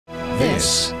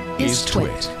This is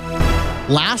TWiT.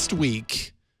 Last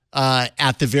week,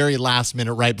 at the very last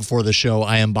minute, right before the show,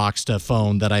 I unboxed a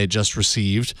phone that I had just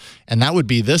received, and that would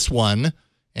be this one.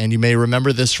 And you may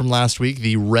remember this from last week,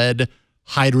 the Red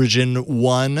Hydrogen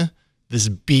 1, this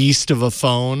beast of a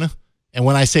phone. And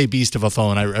when I say beast of a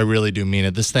phone, I really do mean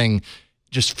it. This thing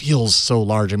just feels so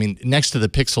large. I mean, next to the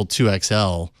Pixel 2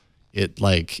 XL,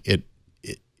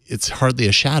 it's hardly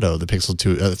a shadow, the Pixel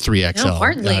 3 XL. No,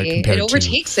 hardly. It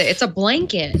overtakes it. It's a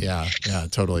blanket. Yeah,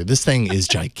 totally. This thing is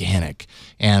gigantic.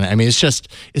 And I mean, it's such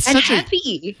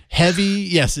heavy. Heavy.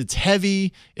 Yes, it's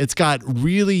heavy. It's got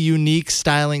really unique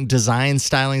design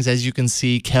stylings, as you can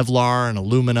see, Kevlar and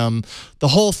aluminum. The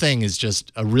whole thing is just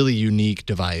a really unique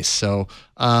device. So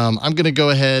I'm going to go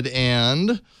ahead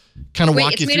and kind of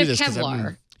walk you through this. It's made of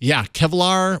Kevlar. Yeah,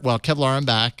 Kevlar. Well, Kevlar on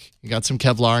back. You got some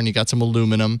Kevlar and you got some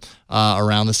aluminum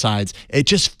around the sides. It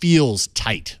just feels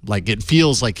tight. Like it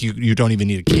feels like you don't even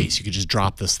need a case. You could just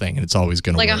drop this thing and it's always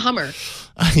going to work. Like a Hummer.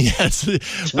 Yes.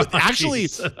 Actually,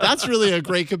 that's really a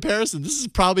great comparison. This is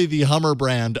probably the Hummer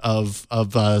brand of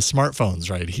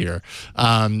smartphones right here,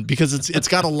 because it's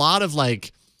got a lot of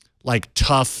like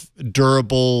tough,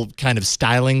 durable kind of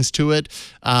stylings to it.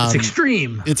 It's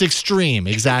extreme. It's extreme,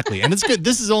 exactly. And it's good.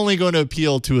 This is only going to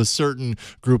appeal to a certain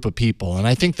group of people. And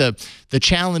I think the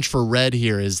challenge for Red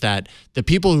here is that the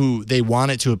people who they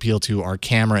want it to appeal to are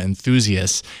camera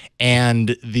enthusiasts.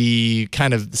 And the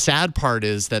kind of sad part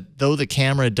is that though the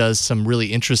camera does some really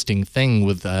interesting thing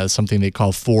with something they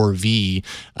call 4V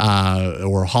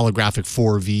or holographic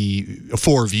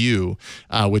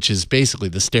 4view, which is basically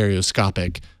the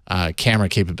stereoscopic camera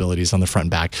capabilities on the front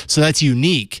and back. So that's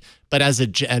unique, but as a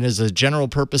general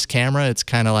purpose camera, it's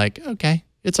kind of like, okay,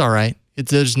 it's all right.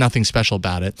 There's nothing special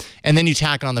about it. And then you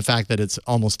tack on the fact that it's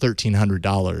almost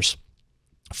 $1,300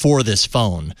 for this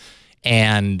phone.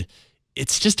 And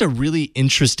it's just a really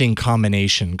interesting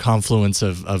confluence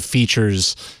of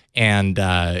features and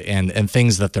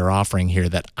things that they're offering here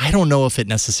that I don't know if it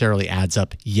necessarily adds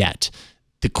up yet.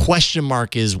 The question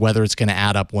mark is whether it's going to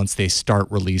add up once they start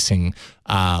releasing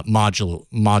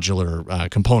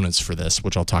modular components for this,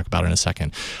 which I'll talk about in a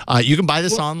second. You can buy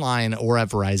this online or at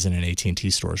Verizon and AT&T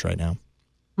stores right now.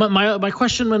 My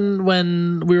question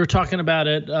when we were talking about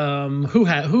it, who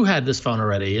had this phone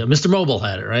already? Mr. Mobile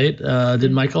had it, right?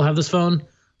 Did Michael have this phone?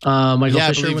 Michael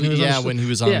Fisher when he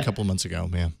was on a couple of months ago.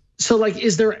 Yeah. So like,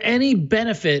 is there any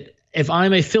benefit if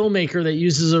I'm a filmmaker that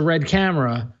uses a Red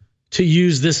camera to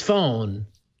use this phone?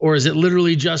 Or is it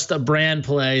literally just a brand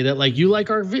play that like, you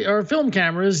like our film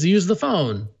cameras, use the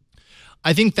phone?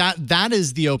 I think that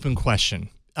is the open question.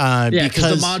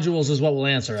 Because the modules is what we'll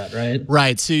answer at, right?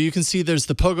 Right. So you can see there's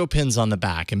the pogo pins on the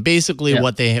back, and basically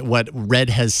what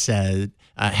Red has said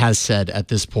at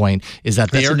this point is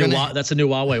that that's a new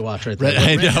Huawei watch right there.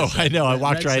 I know. I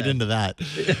walked right into that.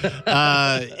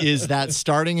 Is that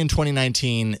starting in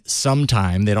 2019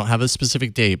 sometime, they don't have a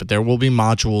specific date, but there will be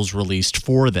modules released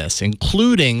for this,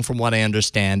 including, from what I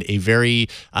understand,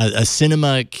 a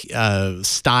cinema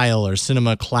style or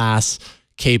cinema class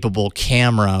capable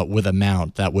camera with a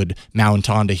mount that would mount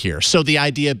onto here. So the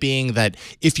idea being that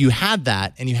if you had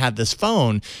that and you had this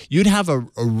phone, you'd have a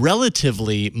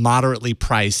relatively moderately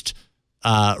priced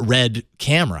Red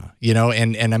camera, you know,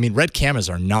 and I mean, Red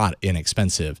cameras are not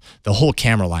inexpensive. The whole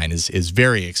camera line is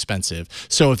very expensive.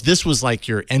 So if this was like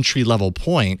your entry level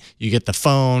point, you get the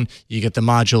phone, you get the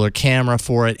modular camera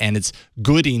for it, and it's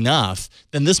good enough,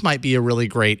 then this might be a really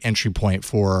great entry point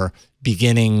for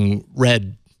beginning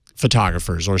Red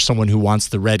photographers or someone who wants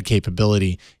the Red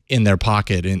capability in their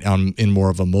pocket in more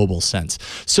of a mobile sense.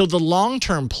 So the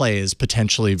long-term play is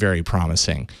potentially very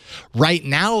promising. Right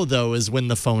now, though, is when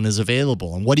the phone is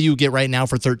available. And what do you get right now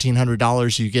for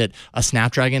 $1,300? You get a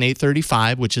Snapdragon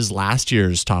 835, which is last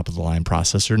year's top-of-the-line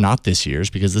processor, not this year's,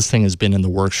 because this thing has been in the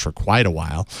works for quite a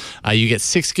while. You get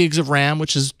 6 gigs of RAM,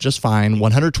 which is just fine,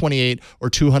 128 or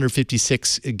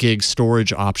 256 gig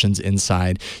storage options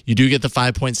inside. You do get the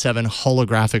 5.7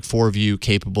 holographic 4-view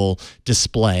capable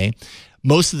display.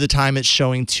 Most of the time it's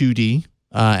showing 2D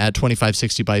at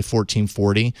 2560 by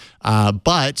 1440.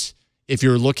 But if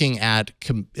you're looking at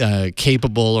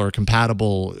capable or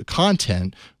compatible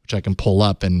content, which I can pull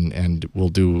up and we'll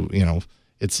do, you know,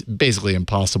 it's basically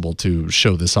impossible to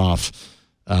show this off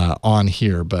on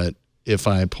here. But if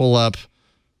I pull up,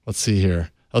 let's see here.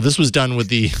 Oh, this was done with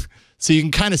the, so you can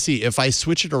kind of see if I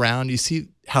switch it around, you see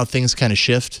how things kind of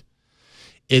shift.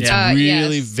 It's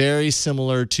really very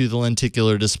similar to the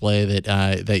lenticular display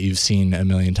that you've seen a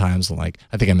million times. Like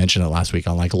I think I mentioned it last week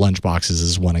on like lunchboxes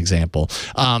is one example.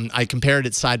 I compared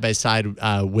it side by side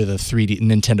with a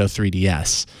Nintendo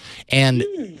 3DS, and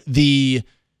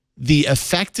The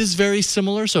effect is very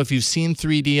similar. So if you've seen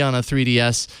 3D on a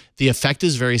 3DS, the effect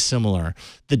is very similar.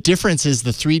 The difference is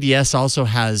the 3DS also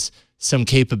has some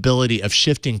capability of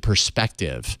shifting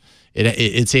perspective.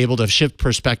 It's able to shift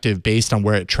perspective based on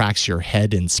where it tracks your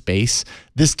head in space.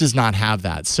 This does not have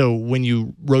that. So when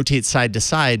you rotate side to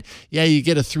side, yeah, you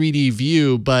get a 3D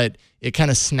view, but it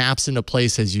kind of snaps into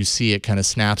place as you see it kind of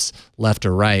snaps left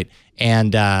or right.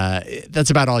 And that's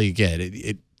about all you get.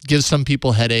 It gives some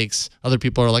people headaches. Other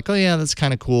people are like, oh, yeah, that's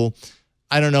kind of cool.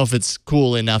 I don't know if it's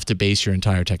cool enough to base your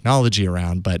entire technology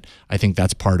around, but I think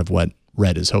that's part of what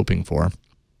Red is hoping for.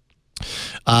 2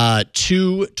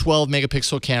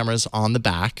 12-megapixel cameras on the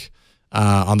back,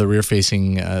 on the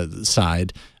rear-facing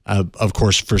side, of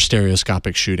course, for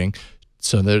stereoscopic shooting.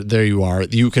 So there you are.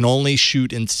 You can only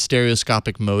shoot in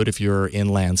stereoscopic mode if you're in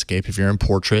landscape. If you're in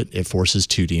portrait, it forces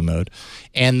 2D mode.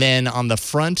 And then on the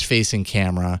front-facing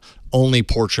camera, only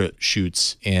portrait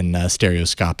shoots in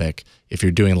stereoscopic. If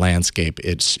you're doing landscape,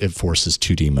 it forces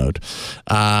 2D mode.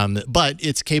 But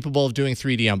it's capable of doing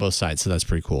 3D on both sides, so that's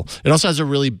pretty cool. It also has a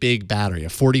really big battery, a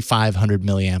 4,500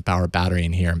 milliamp hour battery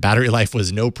in here. And battery life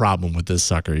was no problem with this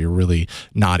sucker. You're really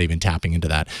not even tapping into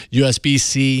that.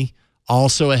 USB-C,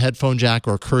 also a headphone jack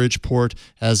or courage port,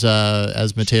 as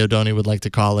Matteo Doni would like to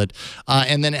call it.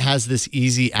 And then it has this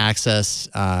easy access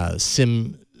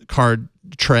SIM card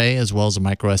tray as well as a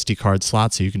micro SD card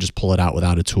slot, so you can just pull it out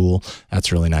without a tool.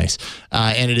 That's really nice.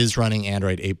 And it is running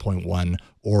Android 8.1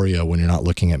 Oreo when you're not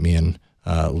looking at me and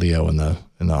Leo in the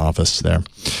office there.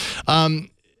 I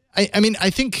mean, I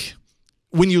think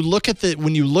when you look at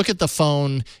the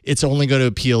phone, it's only going to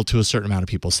appeal to a certain amount of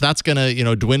people. So that's going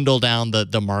to, dwindle down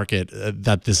the market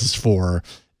that this is for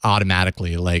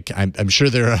automatically. Like I'm sure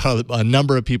there are a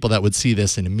number of people that would see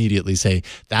this and immediately say,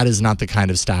 that is not the kind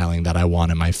of styling that I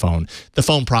want in my phone. The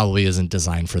phone probably isn't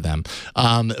designed for them.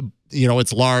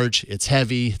 It's large, it's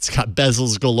heavy, it's got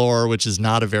bezels galore, which is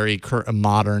not a very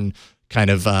modern kind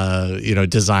of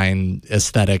design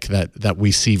aesthetic that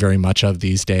we see very much of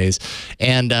these days.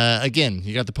 And again,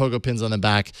 you got the pogo pins on the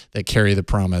back that carry the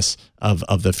promise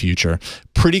of the future.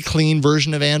 Pretty clean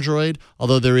version of Android,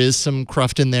 although there is some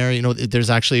cruft in there. There's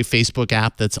actually a Facebook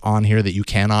app that's on here that you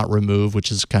cannot remove,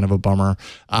 which is kind of a bummer.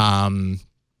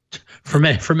 For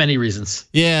many reasons.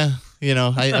 Yeah.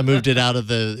 I moved it out of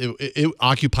it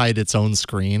occupied its own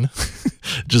screen,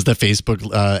 just the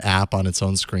Facebook app on its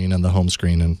own screen and the home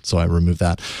screen. And so I removed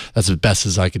that. That's as best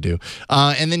as I could do.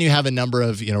 And then you have a number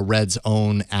of, Red's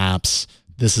own apps.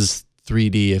 This is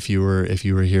 3D if you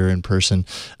were here in person,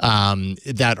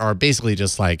 that are basically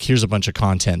just like, here's a bunch of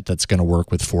content that's going to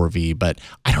work with 4V, but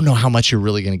I don't know how much you're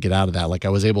really going to get out of that. Like I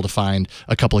was able to find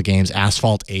a couple of games,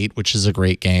 Asphalt 8, which is a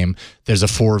great game. There's a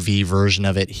 4V version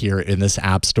of it here in this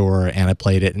app store, and I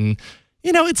played it, and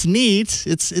it's neat.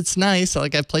 It's nice.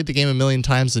 Like I've played the game a million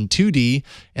times in 2D,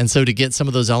 and so to get some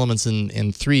of those elements in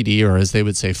 3D, or as they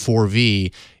would say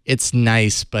 4V, it's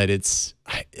nice, but it's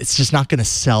just not going to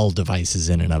sell devices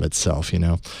in and of itself,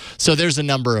 So there's a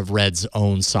number of Red's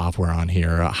own software on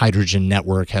here. Hydrogen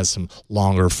Network has some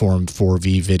longer form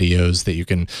 4V videos that you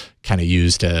can kind of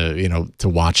use to, to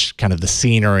watch kind of the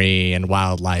scenery and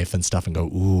wildlife and stuff and go,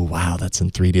 ooh, wow, that's in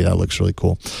 3D. That looks really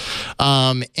cool.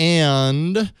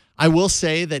 And I will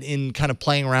say that in kind of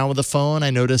playing around with the phone, I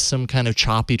noticed some kind of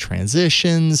choppy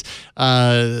transitions,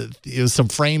 some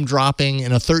frame dropping.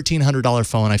 In a $1,300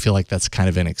 phone, I feel like that's kind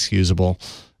of inexcusable.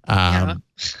 Yeah.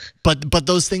 But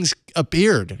those things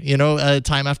appeared,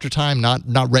 time after time.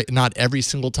 Not every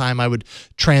single time I would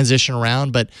transition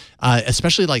around, but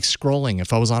especially like scrolling.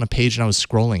 If I was on a page and I was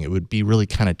scrolling, it would be really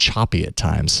kind of choppy at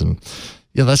times. And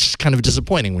that's just kind of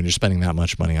disappointing when you're spending that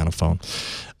much money on a phone.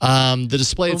 The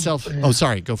display itself. Yeah. Oh,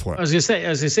 sorry. Go for it. I was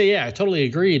gonna say, yeah, I totally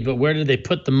agreed. But where did they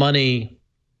put the money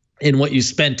in what you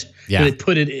spent? Yeah. Did they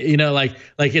put it,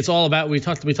 like it's all about. We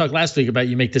talked last week about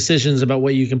you make decisions about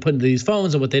what you can put into these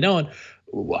phones and what they don't.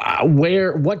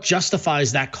 What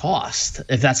justifies that cost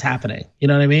if that's happening? You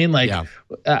know what I mean? Like,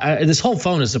 yeah. This whole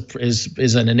phone is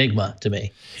an enigma to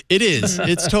me. It is.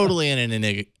 It's totally an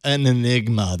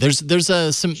enigma. There's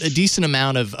a decent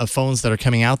amount of phones that are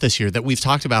coming out this year that we've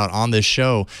talked about on this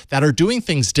show that are doing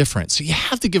things different. So you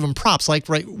have to give them props. Like,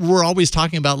 right, we're always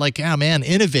talking about like, yeah, man,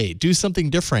 innovate, do something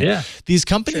different. Yeah. These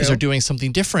companies are doing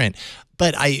something different.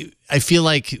 But I feel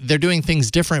like they're doing things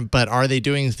different, but are they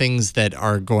doing things that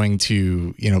are going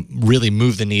to, really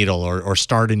move the needle or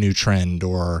start a new trend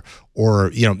or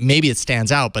maybe it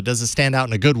stands out, but does it stand out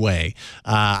in a good way?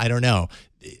 I don't know.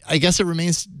 I guess it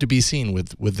remains to be seen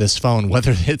with this phone,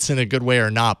 whether it's in a good way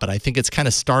or not, but I think it's kind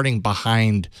of starting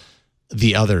behind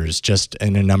the others just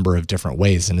in a number of different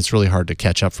ways. And it's really hard to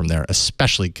catch up from there,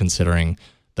 especially considering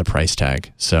the price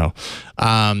tag. So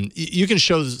you can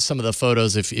show some of the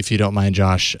photos if you don't mind,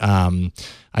 Josh.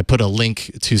 I put a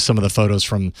link to some of the photos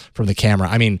from the camera.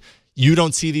 I mean, you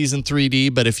don't see these in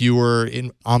 3D, but if you were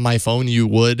on my phone, you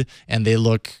would, and they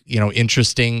look,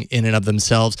 interesting in and of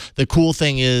themselves. The cool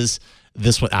thing is,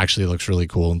 this one actually looks really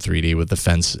cool in 3D with the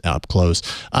fence up close.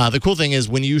 The cool thing is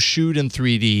when you shoot in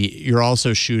 3D, you're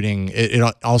also shooting, it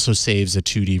also saves a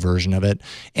 2D version of it.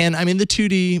 And I mean, the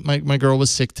 2D, my girl was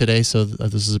sick today, so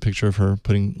this is a picture of her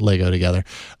putting Lego together.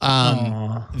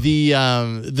 The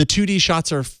 2D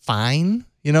shots are fine.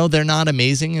 They're not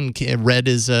amazing, and Red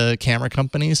is a camera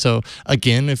company. So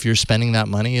again, if you're spending that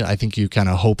money, I think you kind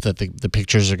of hope that the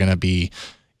pictures are going to be,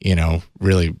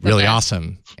 really, really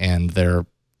awesome. And they're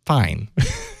fine.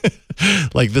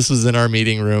 Like this was in our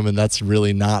meeting room, and that's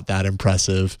really not that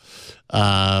impressive.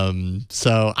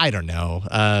 So I don't know.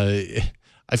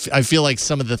 I feel like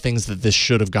some of the things that this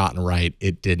should have gotten right,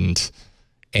 it didn't,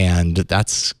 and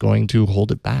that's going to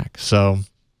hold it back. So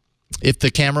if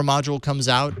the camera module comes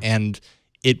out and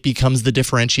it becomes the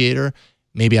differentiator,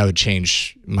 maybe I would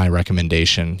change my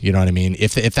recommendation. You know what I mean?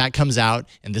 If that comes out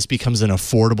and this becomes an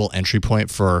affordable entry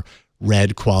point for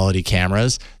Red quality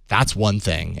cameras, that's one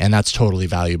thing, and that's totally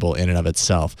valuable in and of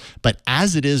itself. But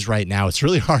as it is right now, it's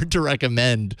really hard to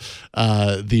recommend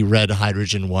the Red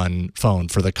Hydrogen 1 phone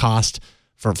for the cost,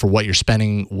 for what you're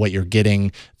spending, what you're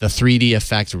getting. The 3D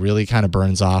effect really kind of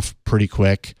burns off pretty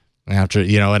quick after,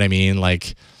 you know what I mean?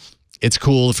 Like, it's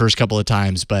cool the first couple of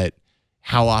times, but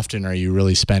how often are you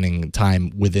really spending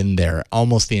time within there?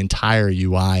 Almost the entire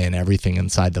UI and everything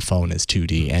inside the phone is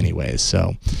 2D anyways,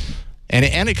 so...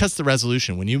 And it cuts the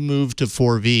resolution. When you move to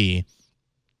 4V,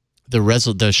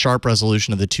 the sharp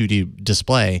resolution of the 2D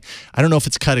display, I don't know if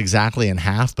it's cut exactly in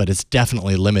half, but it's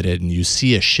definitely limited, and you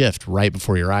see a shift right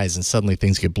before your eyes, and suddenly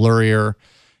things get blurrier.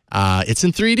 It's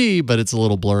in 3D, but it's a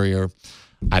little blurrier.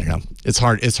 I don't know. It's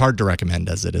hard to recommend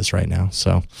as it is right now.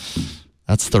 So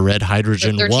that's the Red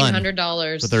Hydrogen for $1.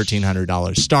 $1,300. For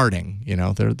 $1,300 starting.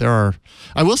 There are.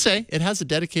 I will say it has a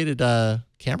dedicated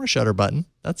camera shutter button.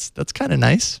 That's kind of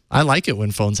nice. I like it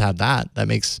when phones have that. That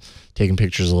makes taking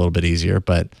pictures a little bit easier.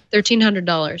 But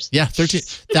 $1,300. Yeah,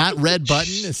 that red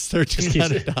button is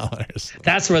 $1,300.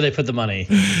 That's where they put the money.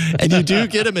 And you do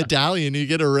get a medallion. You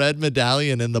get a red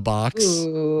medallion in the box.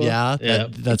 Ooh. Yeah,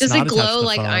 that's does not it glow attached to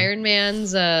like phone. Iron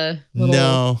Man's? Little...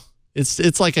 No,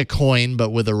 it's like a coin, but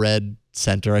with a red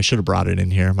center. I should have brought it in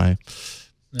here. My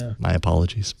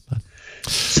apologies. But.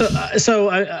 So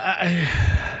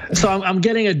I'm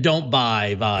getting a don't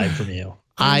buy vibe from you.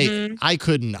 I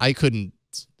couldn't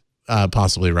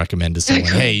possibly recommend to someone,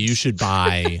 hey, you should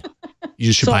buy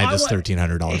this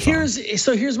 $1,300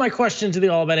 phone. Here's my question to the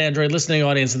All About Android listening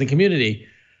audience and the community.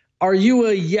 Are you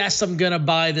a yes, I'm gonna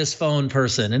buy this phone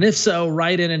person? And if so,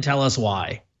 write in and tell us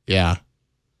why. Yeah.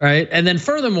 Right. And then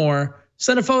furthermore,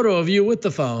 send a photo of you with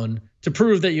the phone to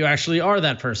prove that you actually are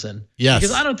that person. Yes.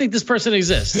 Because I don't think this person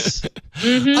exists.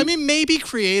 I mean, maybe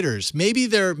creators. Maybe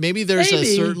there's a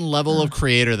certain level of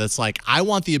creator that's like, I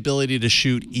want the ability to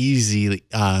shoot easy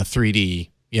 3D,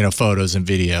 photos and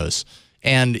videos.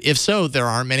 And if so, there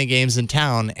aren't many games in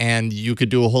town, and you could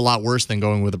do a whole lot worse than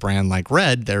going with a brand like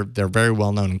Red. They're very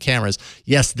well known in cameras.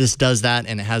 Yes, this does that,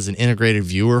 and it has an integrated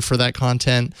viewer for that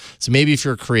content. So maybe if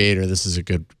you're a creator, this is a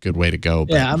good way to go.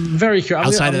 But yeah, I'm very curious.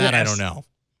 Outside of that, I don't know.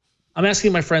 I'm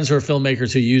asking my friends who are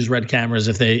filmmakers who use Red cameras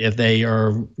if they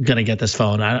are going to get this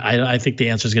phone. I think the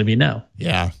answer is going to be no.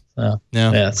 Yeah. No,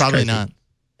 probably crazy. not.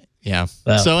 Yeah.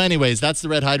 Wow. So anyways, that's the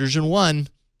Red Hydrogen 1.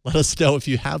 Let us know if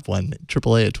you have one.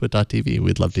 AAA@twit.tv.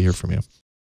 We'd love to hear from you.